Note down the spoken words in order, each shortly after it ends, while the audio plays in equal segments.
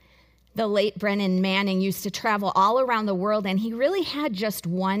The late Brennan Manning used to travel all around the world, and he really had just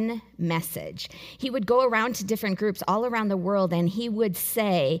one message. He would go around to different groups all around the world, and he would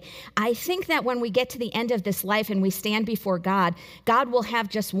say, I think that when we get to the end of this life and we stand before God, God will have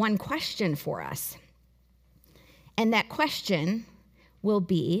just one question for us. And that question will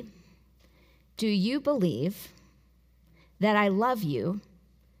be, do you believe that I love you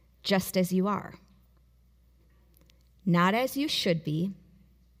just as you are? Not as you should be,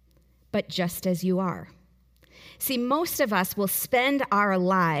 but just as you are. See, most of us will spend our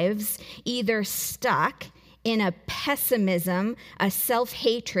lives either stuck in a pessimism, a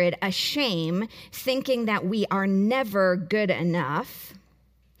self-hatred, a shame, thinking that we are never good enough,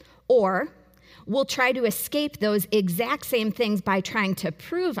 or we'll try to escape those exact same things by trying to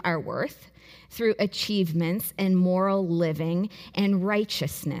prove our worth through achievements and moral living and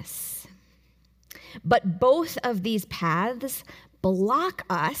righteousness. But both of these paths block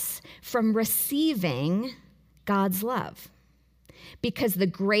us from receiving God's love, because the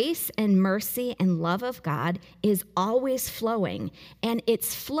grace and mercy and love of God is always flowing, and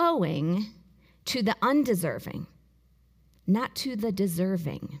it's flowing to the undeserving, not to the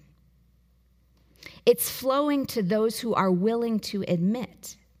deserving. It's flowing to those who are willing to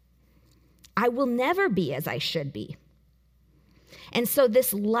admit, I will never be as I should be. And so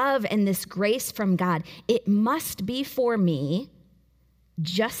this love and this grace from God, it must be for me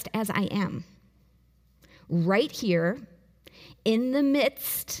just as I am, right here in the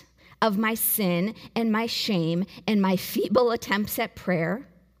midst of my sin and my shame and my feeble attempts at prayer,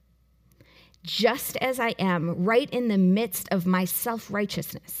 just as I am, right in the midst of my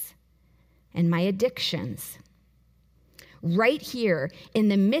self-righteousness and my addictions, right here in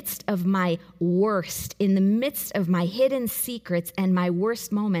the midst of my worst, in the midst of my hidden secrets and my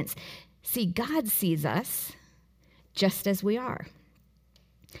worst moments. See, God sees us just as we are.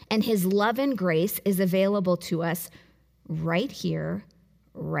 And his love and grace is available to us right here,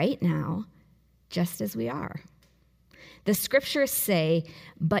 right now, just as we are. The scriptures say,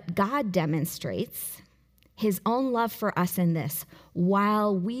 but God demonstrates his own love for us in this: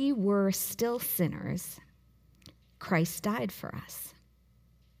 while we were still sinners, Christ died for us.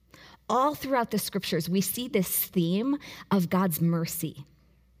 All throughout the scriptures, we see this theme of God's mercy.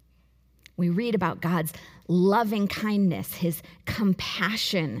 We read about God's loving kindness, his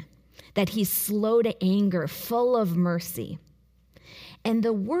compassion, that he's slow to anger, full of mercy. And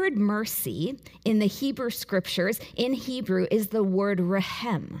the word mercy in the Hebrew scriptures, in Hebrew, is the word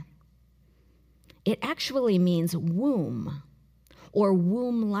rehem. It actually means womb or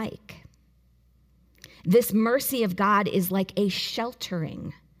womb-like. This mercy of God is like a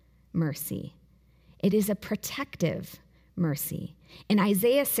sheltering mercy. It is a protective mercy. In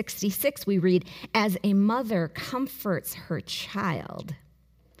Isaiah 66, we read, as a mother comforts her child,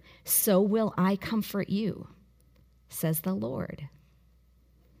 so will I comfort you, says the Lord.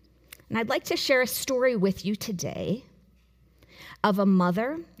 And I'd like to share a story with you today of a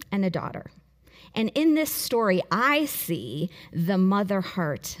mother and a daughter. And in this story, I see the mother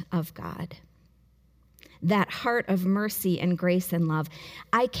heart of God, that heart of mercy and grace and love.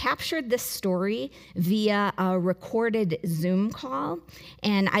 I captured this story via a recorded Zoom call,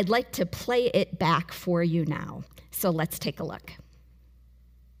 and I'd like to play it back for you now. So let's take a look.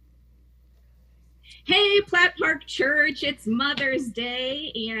 Hey, Platt Park Church, it's Mother's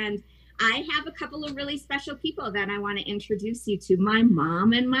Day, and I have a couple of really special people that I want to introduce you to, my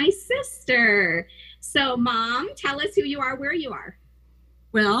mom and my sister. So, Mom, tell us who you are, where you are.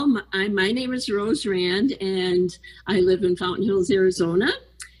 Well, my name is Rose Rand, and I live in Fountain Hills, Arizona,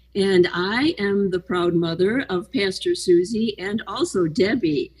 and I am the proud mother of Pastor Susie and also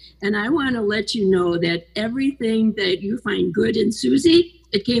Debbie. And I want to let you know that everything that you find good in Susie,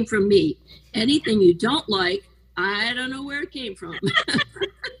 it came from me. Anything you don't like, I don't know where it came from.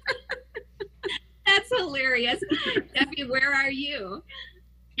 That's hilarious. Debbie, where are you?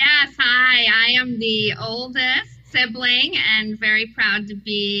 Yes, hi. I am the oldest sibling and very proud to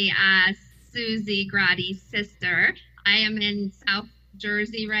be Susie Grotti's sister. I am in South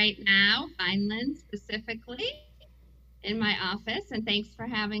Jersey right now, Vineland specifically, in my office. And thanks for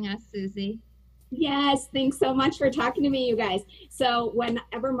having us, Susie. Yes, thanks so much for talking to me, you guys. So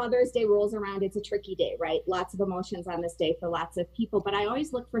whenever Mother's Day rolls around, it's a tricky day, right? Lots of emotions on this day for lots of people. But I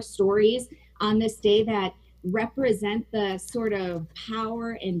always look for stories on this day that represent the sort of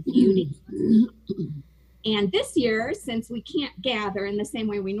power and beauty. And this year, since we can't gather in the same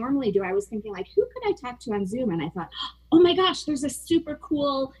way we normally do, I was thinking, like, who could I talk to on Zoom? And I thought, oh my gosh, there's a super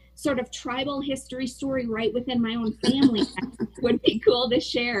cool sort of tribal history story right within my own family that would be cool to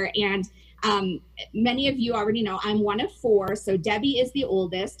share. And Many of you already know I'm one of four. So Debbie is the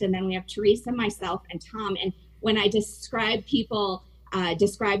oldest, and then we have Teresa, myself, and Tom. And when I describe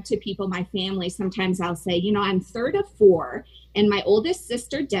to people my family, sometimes I'll say, I'm third of four, and my oldest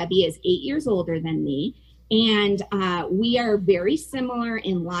sister, Debbie, is 8 years older than me. And we are very similar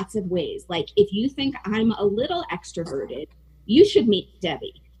in lots of ways. Like, if you think I'm a little extroverted, you should meet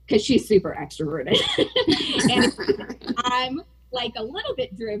Debbie, because she's super extroverted. And if I'm like a little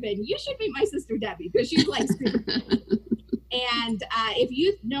bit driven, you should meet my sister Debbie, because she's like super. And if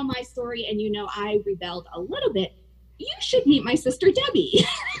you know my story and I rebelled a little bit, you should meet my sister Debbie,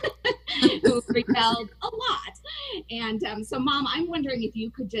 who rebelled a lot. And so, Mom, I'm wondering if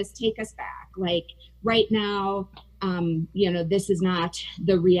you could just take us back. Like, right now, this is not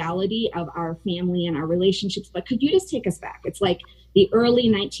the reality of our family and our relationships, but could you just take us back? It's like the early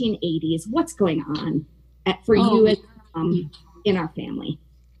 1980s. What's going on for you as in our family?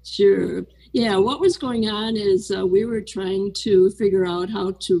 Sure. Yeah, what was going on is we were trying to figure out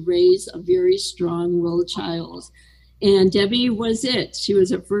how to raise a very strong-willed child. And Debbie was it. She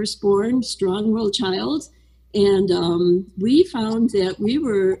was a firstborn, strong-willed child. And we found that we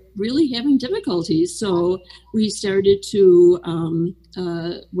were really having difficulties. So we started to,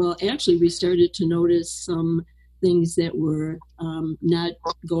 we started to notice some things that were not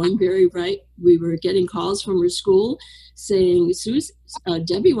going very right. We were getting calls from her school saying,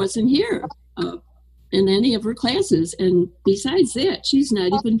 Debbie wasn't here in any of her classes. And besides that, she's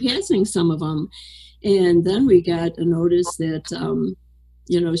not even passing some of them. And then we got a notice that,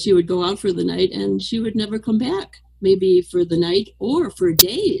 she would go out for the night and she would never come back, maybe for the night or for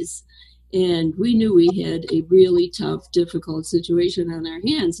days. And we knew we had a really tough, difficult situation on our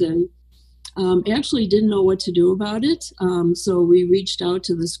hands, and actually didn't know what to do about it. So we reached out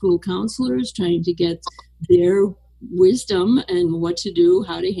to the school counselors, trying to get their wisdom and what to do,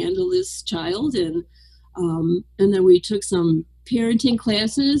 how to handle this child. And then we took some parenting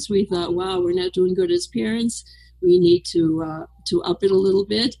classes. We thought, wow, we're not doing good as parents. We need to up it a little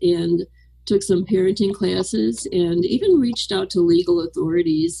bit, and took some parenting classes, and even reached out to legal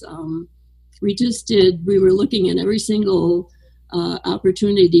authorities. We were looking at every single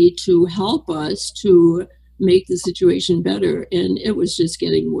opportunity to help us to make the situation better, and it was just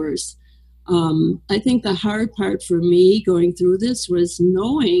getting worse. I think the hard part for me going through this was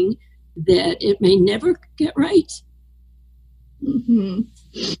knowing that it may never get right. Mm-hmm.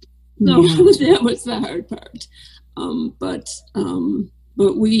 So that was the hard part. But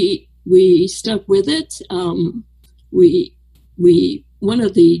we stuck with it. One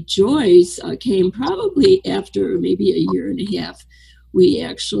of the joys came probably after maybe a year and a half. We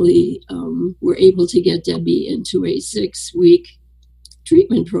actually were able to get Debbie into a 6-week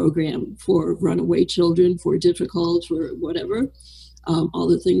treatment program for runaway children, for difficult, for whatever, all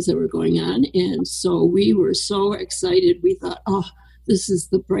the things that were going on. And so we were so excited. We thought, this is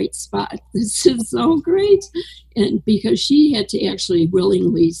the bright spot. This is so great. And because she had to actually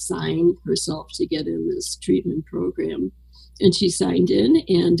willingly sign herself to get in this treatment program. And she signed in,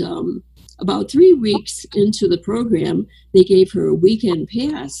 and about 3 weeks into the program, they gave her a weekend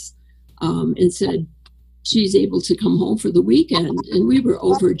pass and said she's able to come home for the weekend. And we were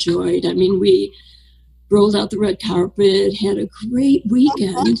overjoyed. I mean, we rolled out the red carpet, had a great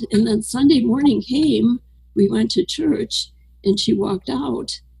weekend. And then Sunday morning came, we went to church, and she walked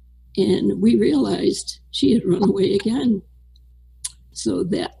out, and we realized she had run away again. So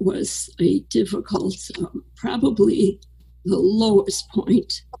that was a difficult, probably the lowest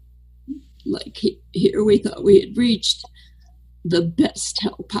point. Like, here we thought we had reached the best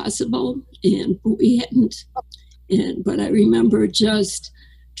help possible, and we hadn't. But I remember just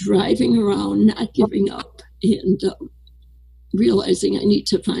driving around, not giving up, and realizing I need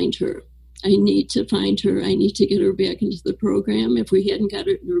to find her. I need to find her. I need to get her back into the program. If we hadn't got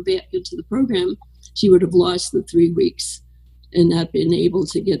her back into the program, she would have lost the 3 weeks and not been able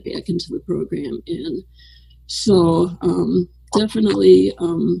to get back into the program. And so definitely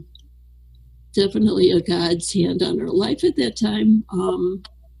a God's hand on her life at that time.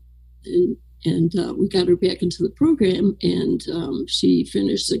 And we got her back into the program, and she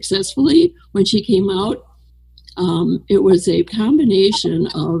finished successfully. When she came out, it was a combination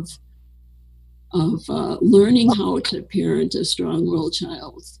of learning how to parent a strong-willed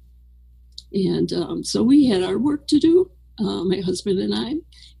child. And so we had our work to do, my husband and I,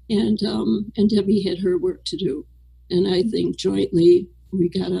 and Debbie had her work to do. And I think jointly we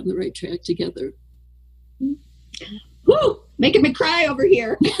got on the right track together. Woo! Making me cry over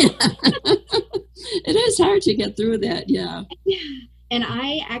here. It is hard to get through that, yeah. Yeah. And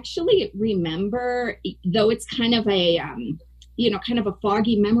I actually remember, though it's kind of a, kind of a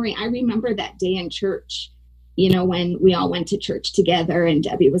foggy memory. I remember that day in church, when we all went to church together and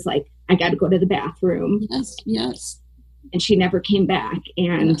Debbie was like, I got to go to the bathroom. Yes. And she never came back.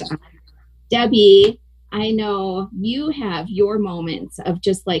 And Debbie, I know you have your moments of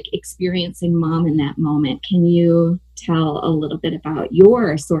just like experiencing mom in that moment. Can you tell a little bit about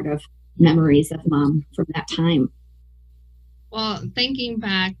your sort of memories of mom from that time? Well, thinking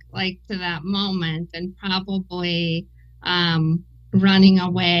back like to that moment and probably running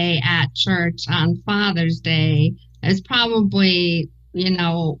away at church on Father's Day is probably,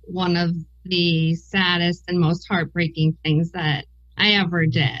 one of the saddest and most heartbreaking things that I ever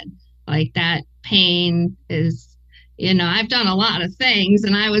did. Like that pain is, I've done a lot of things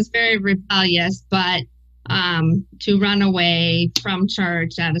and I was very rebellious, but to run away from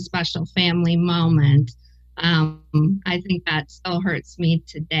church at a special family moment, I think that still hurts me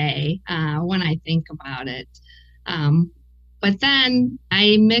today when I think about it. But then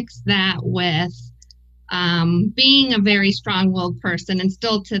I mix that with being a very strong-willed person, and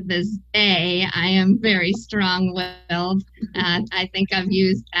still to this day, I am very strong-willed. I think I've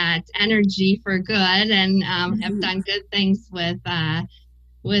used that energy for good and have done good things with that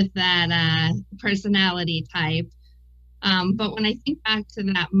personality type. But when I think back to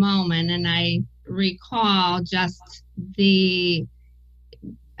that moment and I recall just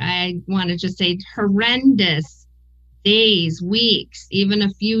I want to just say horrendous days, weeks, even a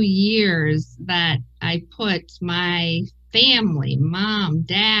few years that I put my family, mom,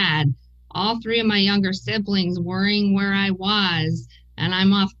 dad, all three of my younger siblings worrying where I was, and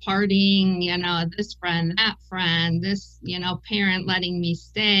I'm off partying, this friend, that friend, this, parent letting me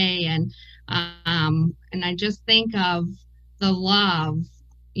stay. And I just think of the love,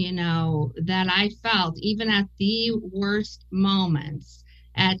 that I felt even at the worst moments,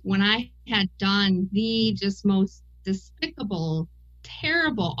 at when I had done the just most despicable,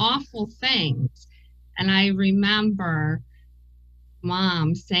 terrible, awful things. And I remember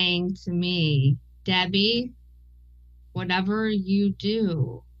mom saying to me, Debbie, whatever you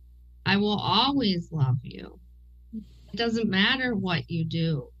do, I will always love you. It doesn't matter what you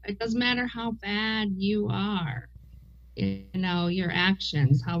do. It doesn't matter how bad you are, your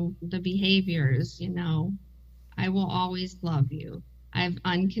actions, how the behaviors, I will always love you. I have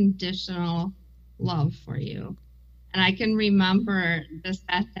unconditional love for you. And I can remember just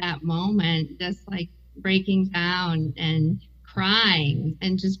at that moment, just like breaking down and crying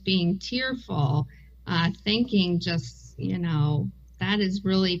and just being tearful, thinking just, that is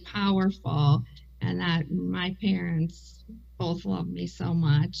really powerful, and that my parents both love me so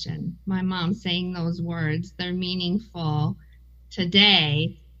much. And my mom saying those words, they're meaningful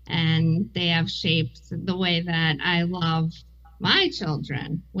today, and they have shaped the way that I love my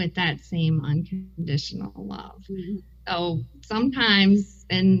children with that same unconditional love. Mm-hmm. So sometimes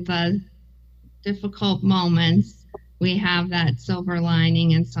in the difficult moments, we have that silver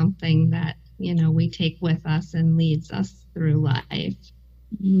lining and something that, we take with us and leads us through life.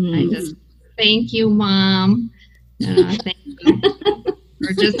 Mm. I just thank you, Mom. Thank you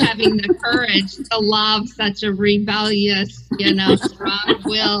for just having the courage to love such a rebellious,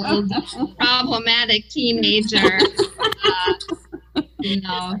 strong-willed, problematic teenager.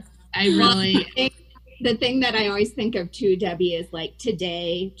 I really... The thing that I always think of too, Debbie, is like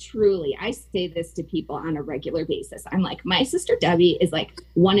today, truly, I say this to people on a regular basis. I'm like, my sister Debbie is like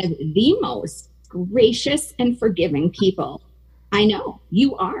one of the most gracious and forgiving people I know.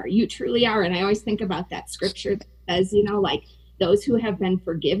 You truly are. And I always think about that scripture that says, like those who have been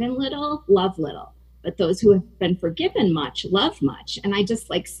forgiven little, love little. But those who have been forgiven much, love much. And I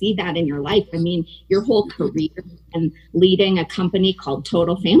just like see that in your life. I mean, your whole career and leading a company called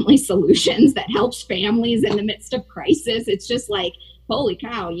Total Family Solutions that helps families in the midst of crisis. It's just like, holy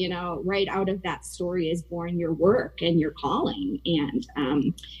cow, right out of that story is born your work and your calling.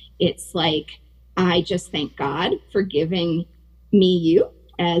 And it's like, I just thank God for giving me you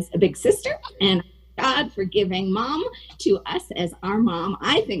as a big sister, and God for giving Mom to us as our mom.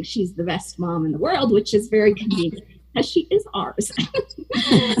 I think she's the best mom in the world, which is very convenient because she is ours. So,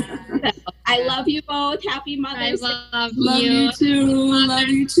 I love you both. Happy Mother's Day. Love you too. Love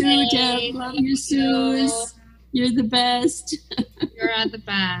you too, Deb. Love you, Suze. You're the best. You're the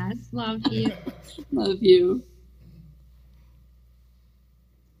best. Love you. Love you.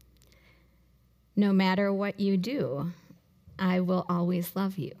 No matter what you do, I will always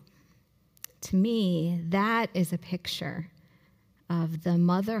love you. To me, that is a picture of the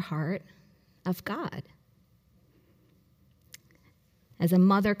mother heart of God. As a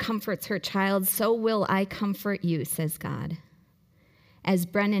mother comforts her child, so will I comfort you, says God. As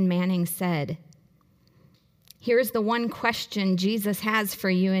Brennan Manning said, Here's the one question Jesus has for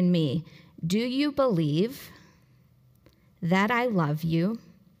you and me. Do you believe that I love you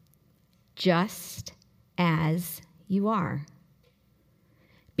just as you are?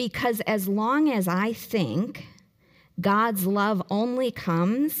 Because as long as I think God's love only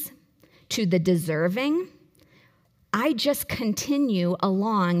comes to the deserving, I just continue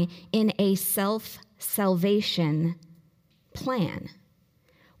along in a self-salvation plan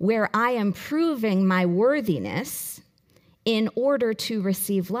where I am proving my worthiness in order to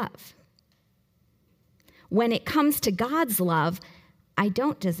receive love. When it comes to God's love, I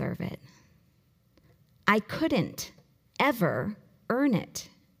don't deserve it. I couldn't ever earn it.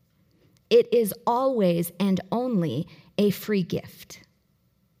 It is always and only a free gift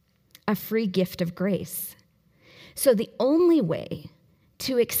of grace. So the only way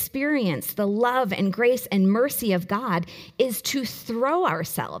to experience the love and grace and mercy of God is to throw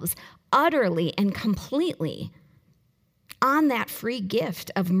ourselves utterly and completely on that free gift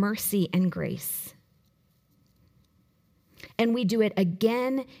of mercy and grace. And we do it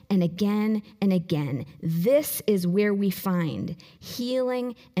again and again and again. This is where we find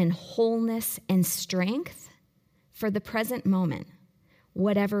healing and wholeness and strength for the present moment,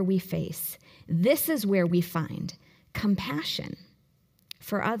 whatever we face. This is where we find compassion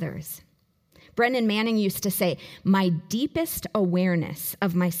for others. Brennan Manning used to say, my deepest awareness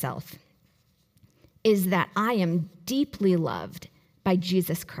of myself is that I am deeply loved by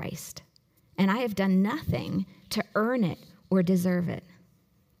Jesus Christ, and I have done nothing to earn it or deserve it.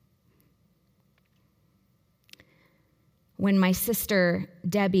 When my sister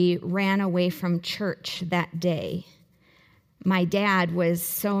Debbie ran away from church that day, my dad was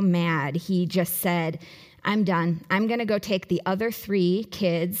so mad. He just said, I'm done. I'm going to go take the other 3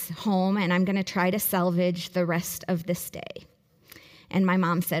 kids home, and I'm going to try to salvage the rest of this day. And my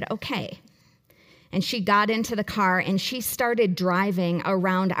mom said, okay. And she got into the car, and she started driving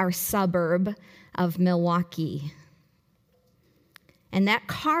around our suburb of Milwaukee. And that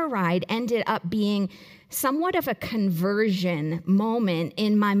car ride ended up being somewhat of a conversion moment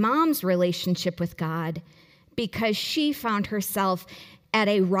in my mom's relationship with God, because she found herself at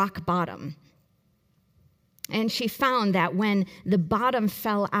a rock bottom. And she found that when the bottom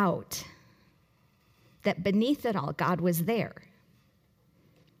fell out, that beneath it all, God was there.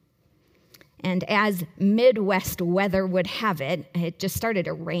 And as Midwest weather would have it, it just started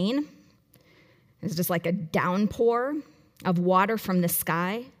to rain. It was just like a downpour of water from the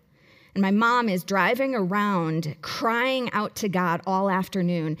sky. And my mom is driving around crying out to God all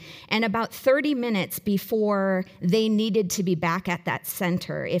afternoon. And about 30 minutes before they needed to be back at that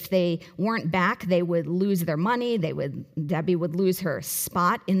center, if they weren't back, they would lose their money. Debbie would lose her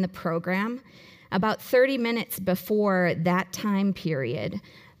spot in the program. About 30 minutes before that time period,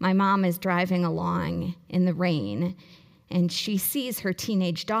 my mom is driving along in the rain, and she sees her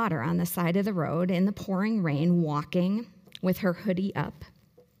teenage daughter on the side of the road in the pouring rain, walking with her hoodie up.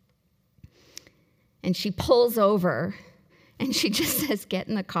 And she pulls over, and she just says, get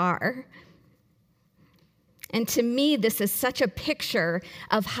in the car. And to me, this is such a picture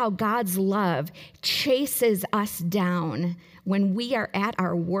of how God's love chases us down when we are at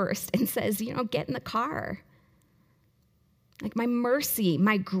our worst and says, get in the car. Like my mercy,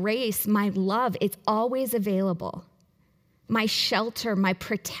 my grace, my love, it's always available. My shelter, my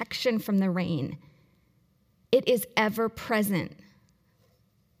protection from the rain, it is ever present.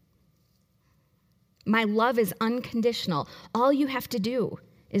 My love is unconditional. All you have to do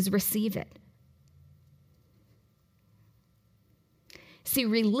is receive it. See,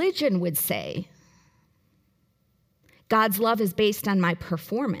 religion would say God's love is based on my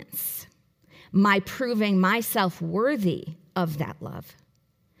performance, my proving myself worthy of that love.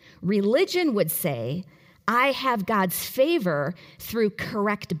 Religion would say I have God's favor through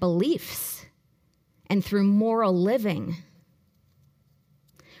correct beliefs and through moral living.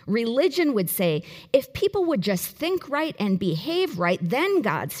 Religion would say, if people would just think right and behave right, then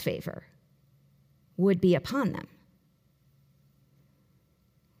God's favor would be upon them.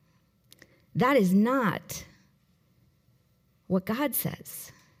 That is not what God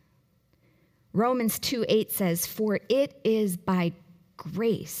says. Romans 2:8 says, for it is by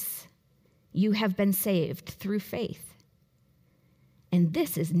grace you have been saved through faith. And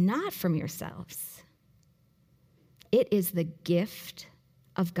this is not from yourselves. It is the gift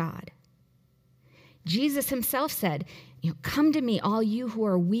of God. Jesus himself said, come to me, all you who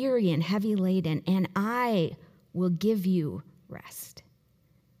are weary and heavy laden, and I will give you rest.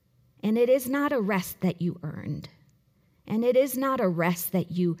 And it is not a rest that you earned. And it is not a rest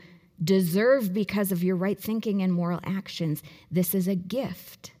that you deserve because of your right thinking and moral actions. This is a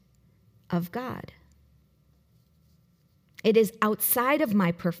gift of God. It is outside of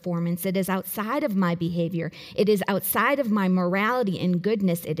my performance. It is outside of my behavior. It is outside of my morality and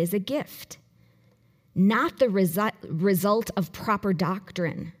goodness. It is a gift, not the result of proper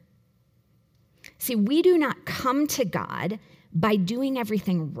doctrine. See, we do not come to God by doing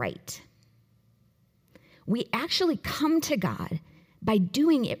everything right. We actually come to God by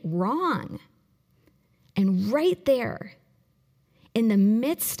doing it wrong. And right there, in the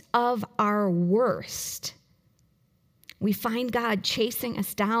midst of our worst, we find God chasing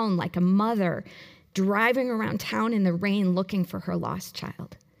us down like a mother driving around town in the rain looking for her lost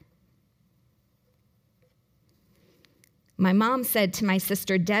child. My mom said to my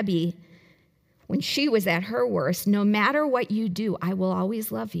sister Debbie, when she was at her worst, no matter what you do, I will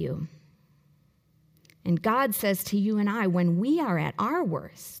always love you. And God says to you and I, when we are at our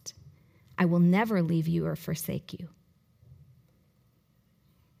worst, I will never leave you or forsake you.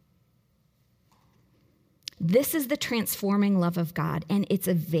 This is the transforming love of God, and it's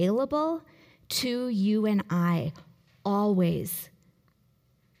available to you and I always.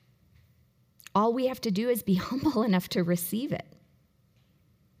 All we have to do is be humble enough to receive it.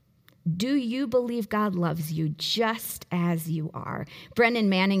 Do you believe God loves you just as you are? Brennan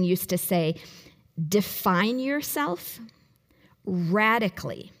Manning used to say, define yourself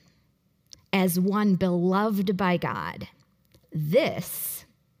radically as one beloved by God. This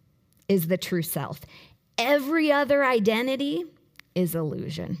is the true self. Every other identity is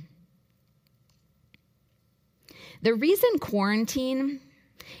illusion. The reason quarantine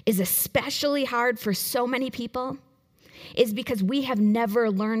is especially hard for so many people is because we have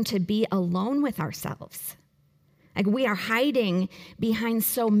never learned to be alone with ourselves. Like, we are hiding behind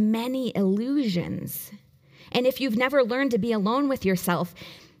so many illusions. And if you've never learned to be alone with yourself,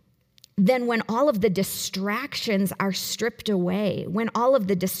 then when all of the distractions are stripped away, when all of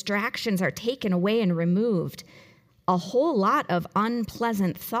the distractions are taken away and removed, a whole lot of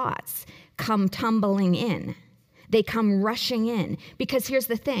unpleasant thoughts come tumbling in. They come rushing in. Because here's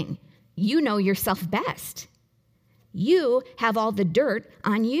the thing, you know yourself best. You have all the dirt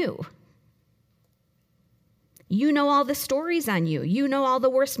on you. You know all the stories on you. You know all the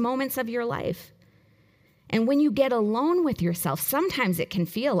worst moments of your life. And when you get alone with yourself, sometimes it can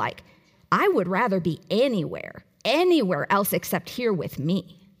feel like, I would rather be anywhere else except here with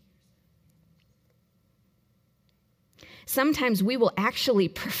me. Sometimes we will actually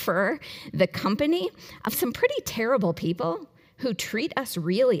prefer the company of some pretty terrible people who treat us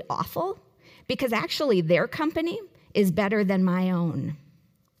really awful because actually their company is better than my own.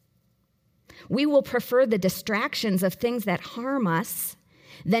 We will prefer the distractions of things that harm us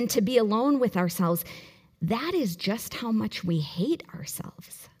than to be alone with ourselves. That is just how much we hate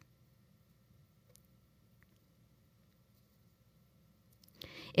ourselves.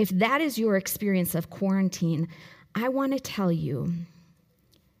 If that is your experience of quarantine, I want to tell you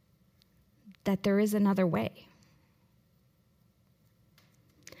that there is another way.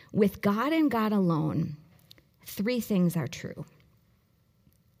 With God and God alone, 3 things are true.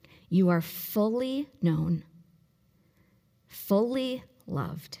 You are fully known, fully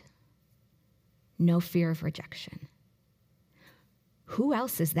loved, no fear of rejection. Who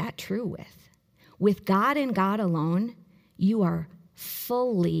else is that true with? With God and God alone, you are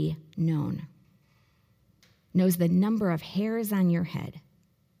fully known. Knows the number of hairs on your head.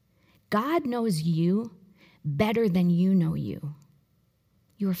 God knows you better than you know you.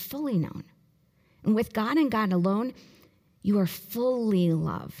 You are fully known. And with God and God alone, you are fully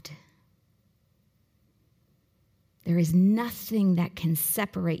loved. There is nothing that can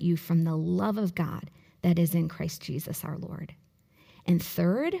separate you from the love of God that is in Christ Jesus our Lord. And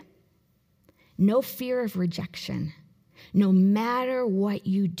third, no fear of rejection. No matter what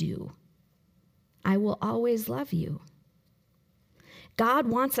you do, I will always love you. God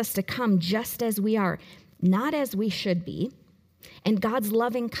wants us to come just as we are, not as we should be. And God's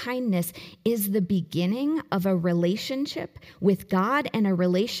loving kindness is the beginning of a relationship with God and a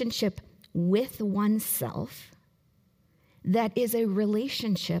relationship with oneself that is a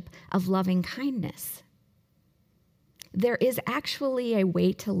relationship of loving kindness. There is actually a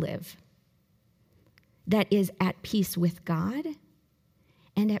way to live that is at peace with God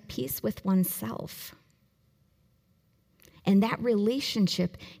and at peace with oneself. And that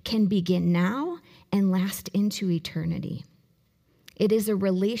relationship can begin now and last into eternity. It is a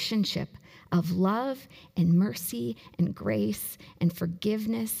relationship of love and mercy and grace and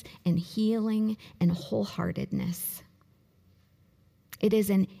forgiveness and healing and wholeheartedness. It is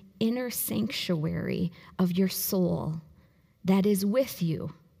an inner sanctuary of your soul that is with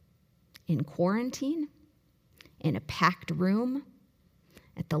you in quarantine, in a packed room,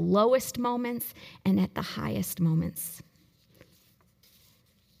 at the lowest moments and at the highest moments.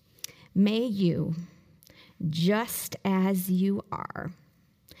 May you, just as you are,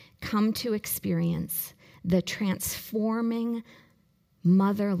 come to experience the transforming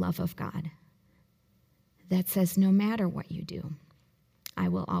mother love of God that says, no matter what you do, I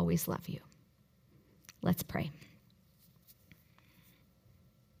will always love you. Let's pray.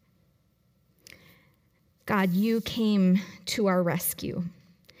 God, you came to our rescue,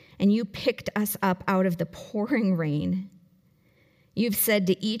 and you picked us up out of the pouring rain. You've said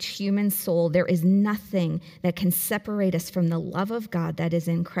to each human soul, there is nothing that can separate us from the love of God that is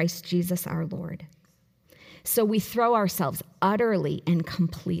in Christ Jesus our Lord. So we throw ourselves utterly and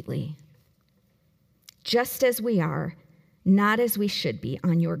completely, just as we are, not as we should be,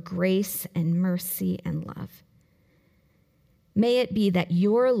 on your grace and mercy and love. May it be that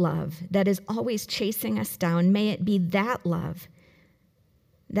your love that is always chasing us down, may it be that love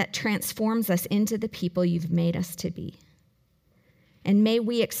that transforms us into the people you've made us to be. And may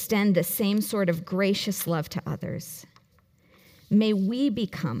we extend the same sort of gracious love to others. May we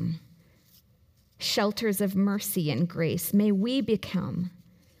become shelters of mercy and grace. May we become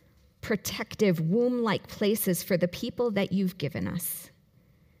protective, womb-like places for the people that you've given us.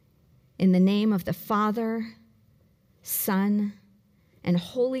 In the name of the Father, Son, and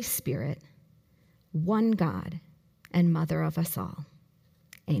Holy Spirit, one God and Mother of us all.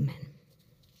 Amen.